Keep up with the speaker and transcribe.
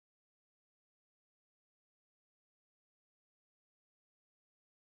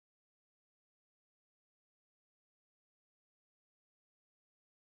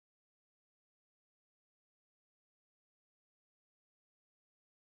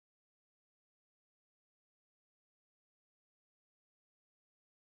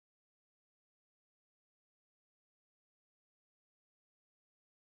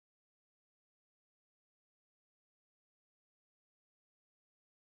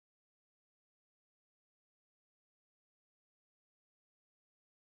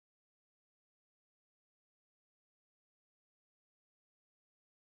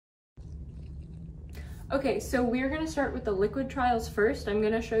Okay, so we're going to start with the liquid trials first. I'm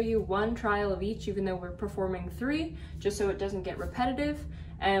going to show you one trial of each, even though we're performing 3, just so it doesn't get repetitive.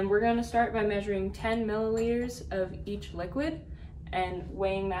 And we're going to start by measuring 10 milliliters of each liquid and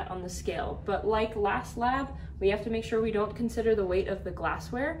weighing that on the scale. But like last lab, we have to make sure we don't consider the weight of the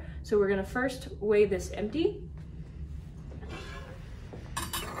glassware. So we're going to first weigh this empty.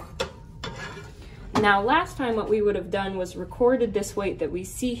 Now last time what we would have done was recorded this weight that we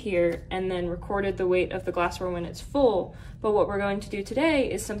see here and then recorded the weight of the glassware when it's full. But what we're going to do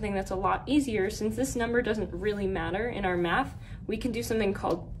today is something that's a lot easier. Since this number doesn't really matter in our math, we can do something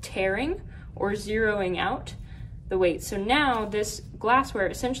called tairing or zeroing out the weight. So now this glassware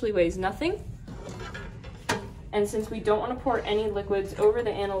essentially weighs nothing. And since we don't want to pour any liquids over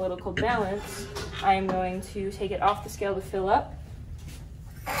the analytical balance, I'm going to take it off the scale to fill up.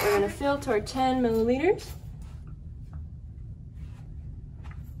 We're going to fill to our 10 milliliters.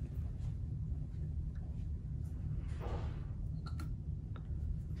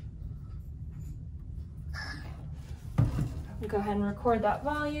 Go ahead and record that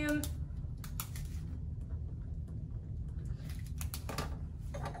volume.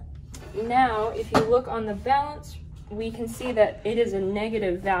 Now, if you look on the balance, we can see that it is a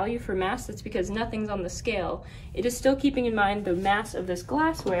negative value for mass. That's because nothing's on the scale. It is still keeping in mind the mass of this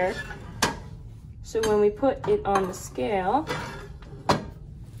glassware. So when we put it on the scale,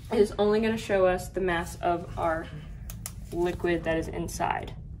 it is only going to show us the mass of our liquid that is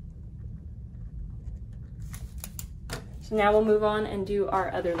inside. So now we'll move on and do our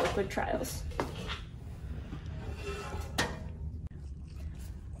other liquid trials.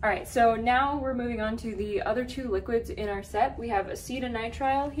 All right, so now we're moving on to the other 2 liquids in our set. We have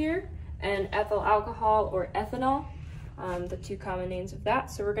acetonitrile here and ethyl alcohol or ethanol, the 2 common names of that.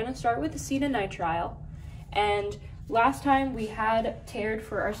 So we're gonna start with acetonitrile. And last time we had taired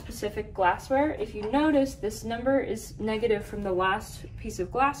for our specific glassware. If you notice, this number is negative from the last piece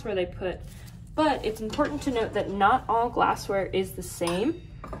of glassware they put, but it's important to note that not all glassware is the same.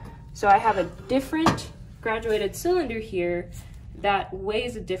 So I have a different graduated cylinder here that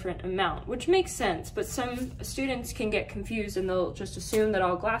weighs a different amount, which makes sense, but some students can get confused and they'll just assume that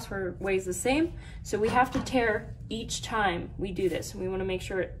all glassware weighs the same. So we have to tare each time we do this. We want to make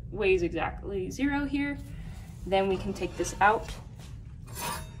sure it weighs exactly 0 here. Then we can take this out.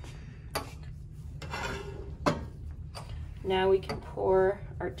 Now we can pour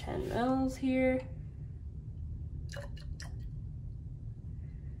our 10 mils here.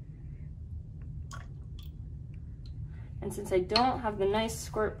 And since I don't have the nice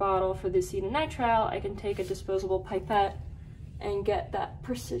squirt bottle for the acetonitrile, I can take a disposable pipette and get that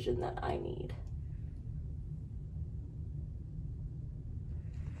precision that I need.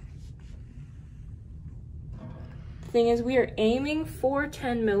 The thing is, we are aiming for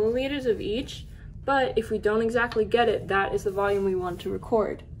 10 milliliters of each, but if we don't exactly get it, that is the volume we want to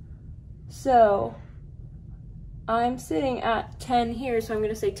record. So I'm sitting at 10 here, so I'm going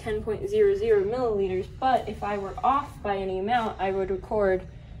to say 10.00 milliliters, but if I were off by any amount, I would record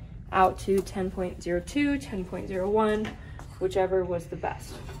out to 10.02, 10.01, whichever was the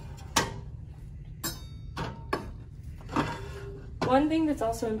best. One thing that's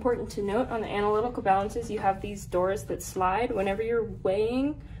also important to note on the analytical balances, you have these doors that slide. Whenever you're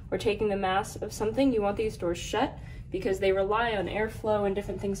weighing or taking the mass of something, you want these doors shut because they rely on airflow and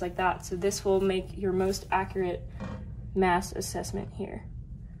different things like that. So this will make your most accurate mass assessment here.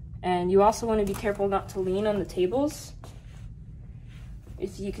 And you also want to be careful not to lean on the tables.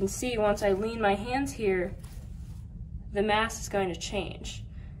 If you can see, once I lean my hands here, the mass is going to change.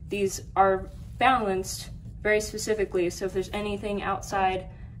 These are balanced very specifically, so if there's anything outside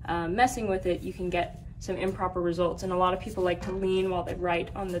messing with it, you can get some improper results. And a lot of people like to lean while they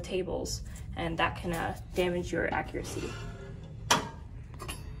write on the tables, and that can damage your accuracy.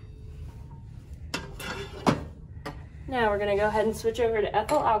 Now we're going to go ahead and switch over to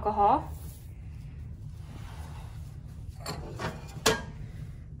ethyl alcohol.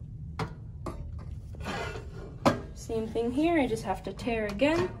 Same thing here, I just have to tare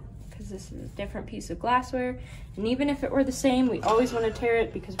again because this is a different piece of glassware. And even if it were the same, we always want to tare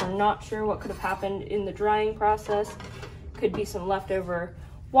it because we're not sure what could have happened in the drying process. Could be some leftover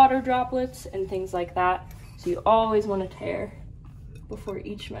water droplets and things like that. So you always want to tare before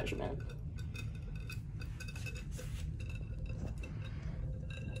each measurement.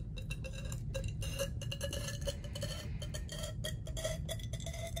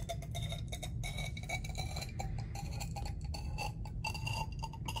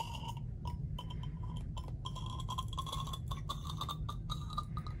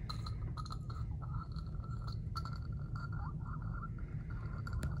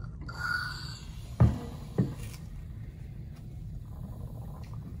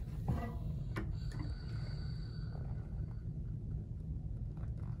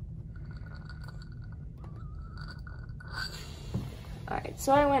 right,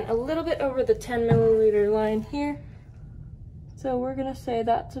 so I went a little bit over the 10 milliliter line here. So we're gonna say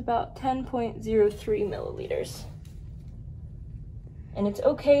that's about 10.03 milliliters. And it's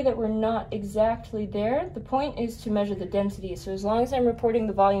okay that we're not exactly there. The point is to measure the density. So as long as I'm reporting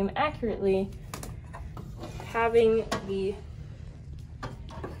the volume accurately, having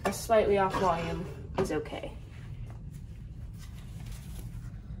a slightly off volume is okay.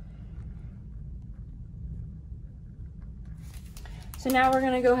 So now we're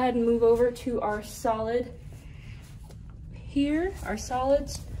gonna go ahead and move over to our solid here, our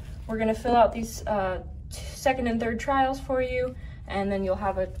solids. We're gonna fill out these second and third trials for you, and then you'll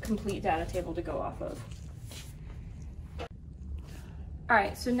have a complete data table to go off of. All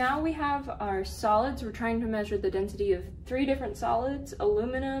right, so now we have our solids. We're trying to measure the density of 3 different solids: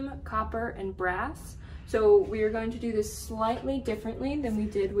 aluminum, copper, and brass. So we are going to do this slightly differently than we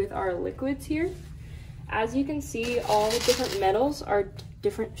did with our liquids here. As you can see, all the different metals are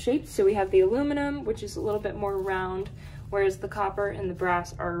different shapes. So we have the aluminum, which is a little bit more round, whereas the copper and the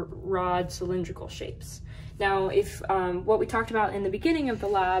brass are rod cylindrical shapes. Now, if what we talked about in the beginning of the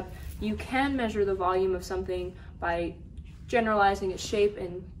lab, you can measure the volume of something by generalizing its shape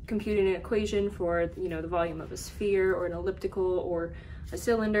and computing an equation for, the volume of a sphere or an elliptical or a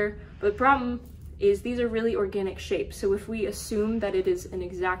cylinder. But the problem is these are really organic shapes. So if we assume that it is an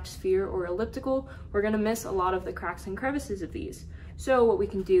exact sphere or elliptical, we're gonna miss a lot of the cracks and crevices of these. So what we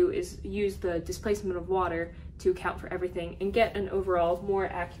can do is use the displacement of water to account for everything and get an overall more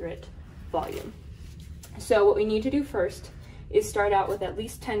accurate volume. So what we need to do first is start out with at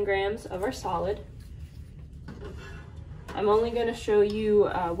least 10 grams of our solid. I'm only going to show you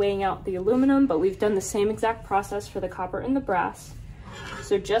weighing out the aluminum, but we've done the same exact process for the copper and the brass.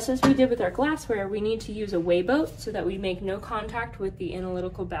 So just as we did with our glassware, we need to use a weigh boat so that we make no contact with the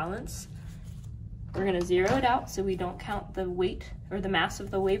analytical balance. We're going to zero it out so we don't count the weight or the mass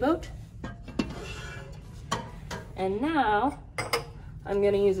of the weigh boat. And now I'm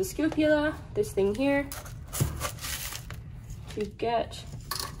going to use a scopula, this thing here, to get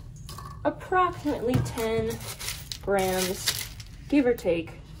approximately 10 grams, give or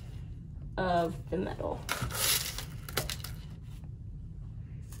take, of the metal.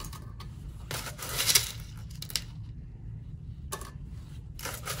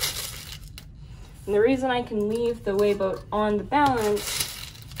 And the reason I can leave the weigh boat on the balance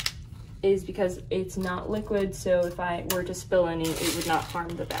is because it's not liquid, so if I were to spill any, it would not harm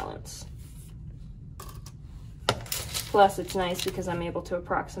the balance. Plus, it's nice because I'm able to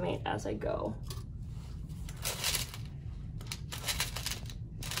approximate as I go.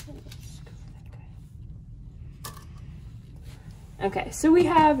 Okay, so we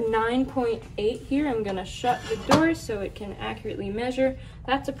have 9.8 here. I'm gonna shut the door so it can accurately measure.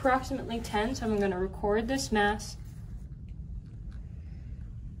 That's approximately 10, so I'm gonna record this mass.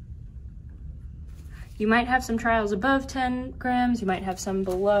 You might have some trials above 10 grams, you might have some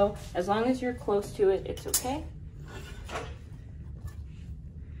below. As long as you're close to it, it's okay.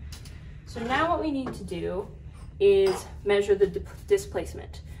 So now what we need to do is measure the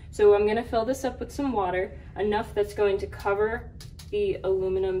displacement. So I'm gonna fill this up with some water, enough that's going to cover the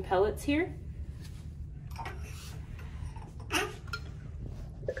aluminum pellets here.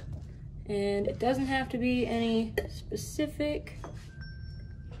 And it doesn't have to be any specific,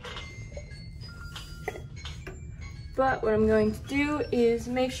 but what I'm going to do is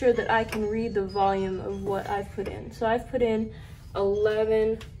make sure that I can read the volume of what I've put in. So I've put in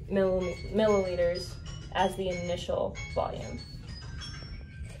 11 milliliters as the initial volume.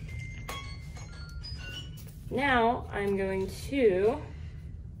 Now I'm going to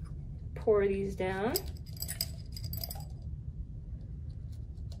pour these down.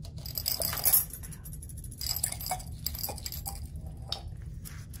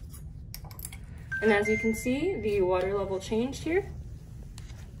 And as you can see, the water level changed here.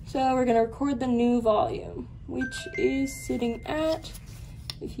 So we're gonna record the new volume, which is sitting at,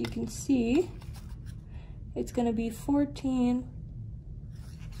 if you can see, it's gonna be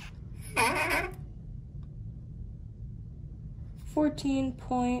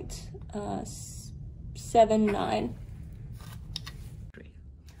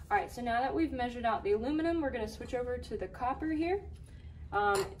All right, so now that we've measured out the aluminum, we're gonna switch over to the copper here.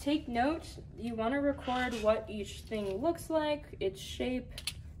 Take note, you wanna record what each thing looks like, its shape.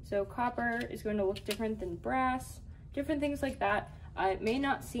 So copper is going to look different than brass, different things like that. It may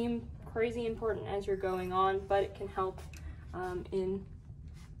not seem crazy important as you're going on, but it can help in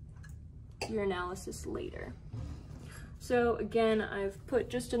your analysis later. So again, I've put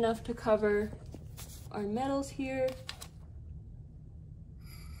just enough to cover our metals here.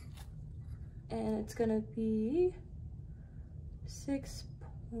 And it's gonna be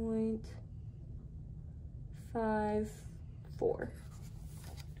 6.54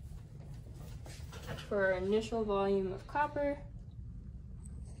 for our initial volume of copper.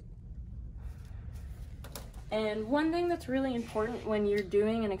 And one thing that's really important when you're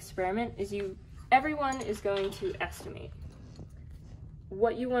doing an experiment is everyone is going to estimate.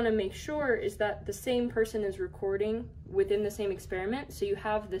 What you want to make sure is that the same person is recording within the same experiment, so you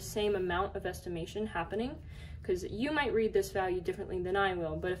have the same amount of estimation happening, because you might read this value differently than I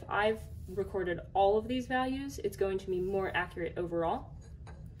will, but if I've recorded all of these values, it's going to be more accurate overall.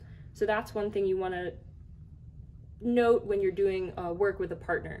 So that's one thing you want to note when you're doing work with a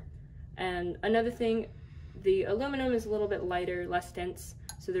partner. And another thing, the aluminum is a little bit lighter, less dense,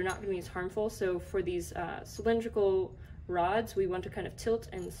 so they're not going to be as harmful. So for these cylindrical rods, we want to kind of tilt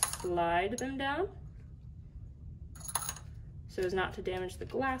and slide them down so as not to damage the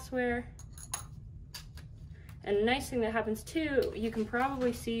glassware. And a nice thing that happens too, you can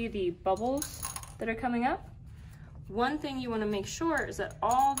probably see the bubbles that are coming up. One thing you want to make sure is that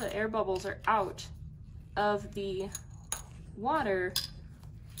all the air bubbles are out of the water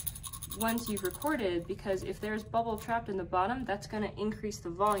once you've recorded, because if there's bubble trapped in the bottom, that's going to increase the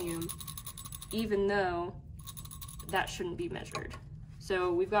volume, even though that shouldn't be measured.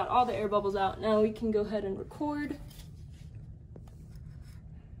 So we've got all the air bubbles out. Now we can go ahead and record.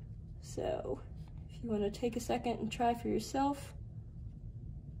 So if you want to take a second and try for yourself.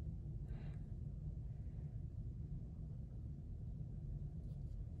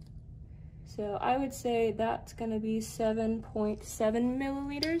 So I would say that's going to be 7.7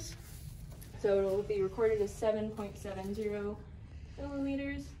 milliliters. So it'll be recorded as 7.70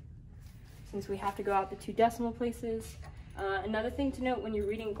 milliliters, since we have to go out the 2 decimal places. Another thing to note when you're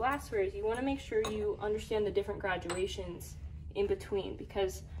reading glassware is you want to make sure you understand the different graduations in between,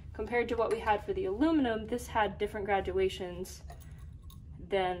 because compared to what we had for the aluminum, this had different graduations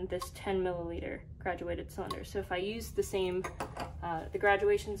than this 10 milliliter graduated cylinder. So if I use the same, the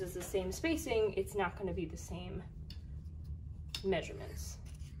graduations as the same spacing, it's not going to be the same measurements.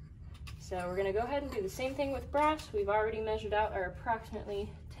 So we're going to go ahead and do the same thing with brass. We've already measured out our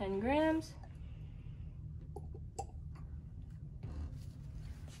approximately 10 grams.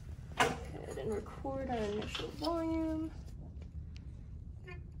 Go ahead and record our initial volume.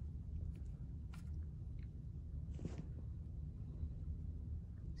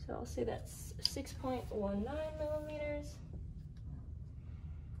 So I'll say that's 6.19 milliliters.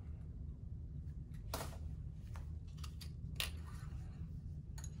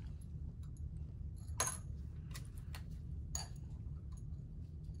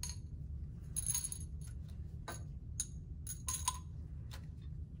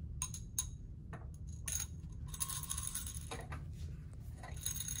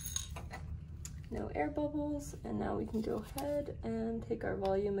 No air bubbles, and now we can go ahead and take our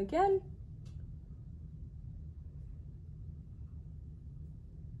volume again.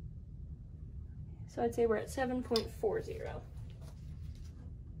 So I'd say we're at 7.40.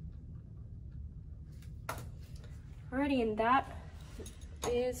 Alrighty, and that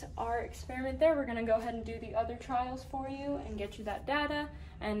is our experiment there. We're gonna go ahead and do the other trials for you and get you that data,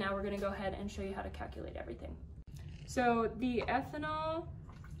 and now we're gonna go ahead and show you how to calculate everything. So the ethanol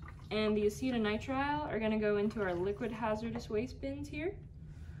and the acetonitrile are going to go into our liquid hazardous waste bins here.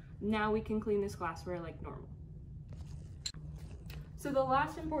 Now we can clean this glassware like normal. So the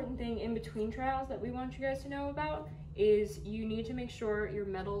last important thing in between trials that we want you guys to know about is you need to make sure your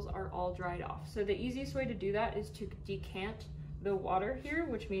metals are all dried off. So the easiest way to do that is to decant the water here,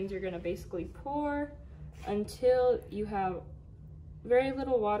 which means you're going to basically pour until you have very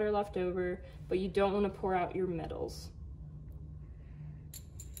little water left over, but you don't want to pour out your metals.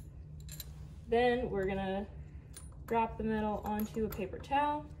 Then we're gonna drop the metal onto a paper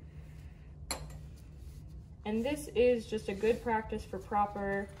towel. And this is just a good practice for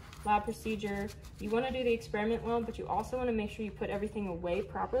proper lab procedure. You wanna do the experiment well, but you also wanna make sure you put everything away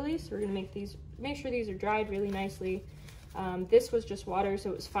properly. So we're gonna make sure these are dried really nicely. This was just water, so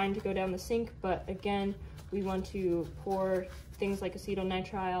it was fine to go down the sink, but again, we want to pour things like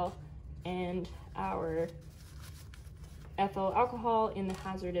acetonitrile and our ethyl alcohol in the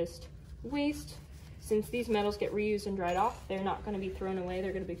hazardous waste. Since these metals get reused and dried off, they're not going to be thrown away,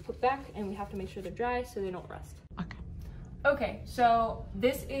 they're going to be put back, and we have to make sure they're dry so they don't rust. Okay, so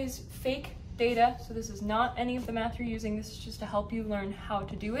this is fake data, so this is not any of the math you're using, this is just to help you learn how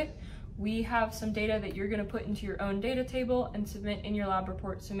to do it. We have some data that you're going to put into your own data table and submit in your lab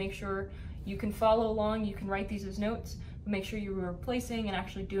report, so make sure you can follow along, you can write these as notes, but make sure you're replacing and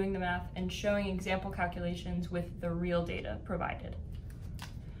actually doing the math and showing example calculations with the real data provided.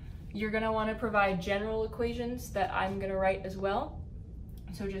 you're gonna wanna provide general equations that I'm gonna write as well.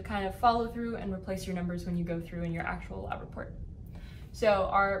 So just kind of follow through and replace your numbers when you go through in your actual lab report. So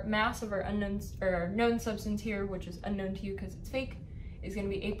our mass of our unknowns, or our known substance here, which is unknown to you because it's fake, is gonna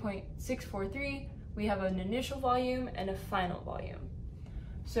be 8.643. We have an initial volume and a final volume.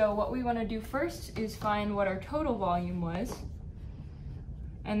 So what we wanna do first is find what our total volume was,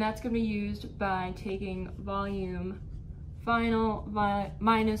 and that's gonna be used by taking volume final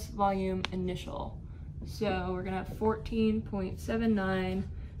minus volume initial. So we're gonna have 14.79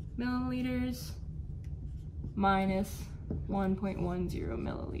 milliliters minus 1.10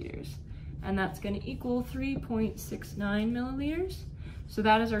 milliliters. And that's gonna equal 3.69 milliliters. So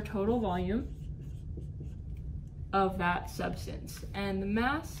that is our total volume of that substance. And the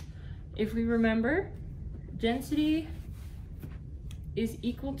mass, if we remember, density is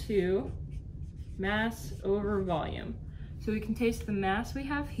equal to mass over volume. So we can take the mass we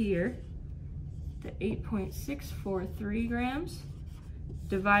have here, the 8.643 grams,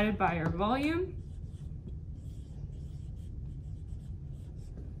 divided by our volume,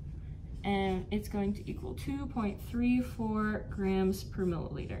 and it's going to equal 2.34 grams per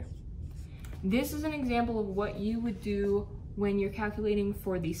milliliter. This is an example of what you would do when you're calculating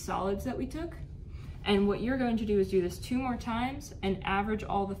for the solids that we took. And what you're going to do is do this 2 more times and average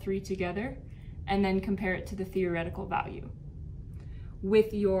all the 3 together and then compare it to the theoretical value.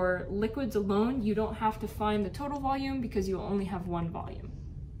 With your liquids alone, you don't have to find the total volume because you only have one volume.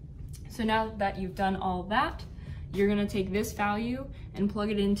 So now that you've done all that, you're gonna take this value and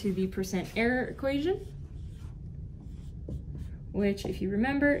plug it into the percent error equation, which, if you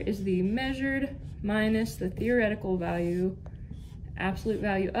remember, is the measured minus the theoretical value, absolute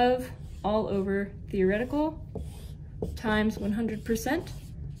value of, all over theoretical, times 100%.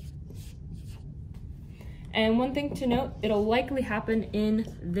 And one thing to note, it'll likely happen in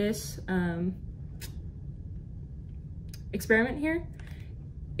this experiment here.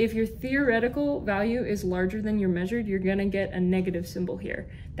 If your theoretical value is larger than your measured, you're gonna get a negative symbol here.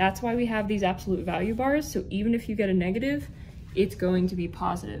 That's why we have these absolute value bars, so even if you get a negative, it's going to be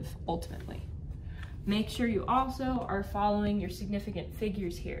positive ultimately. Make sure you also are following your significant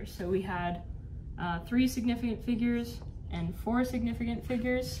figures here. So we had 3 significant figures and 4 significant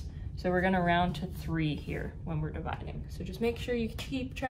figures. So we're gonna round to 3 here when we're dividing. So just make sure you keep track.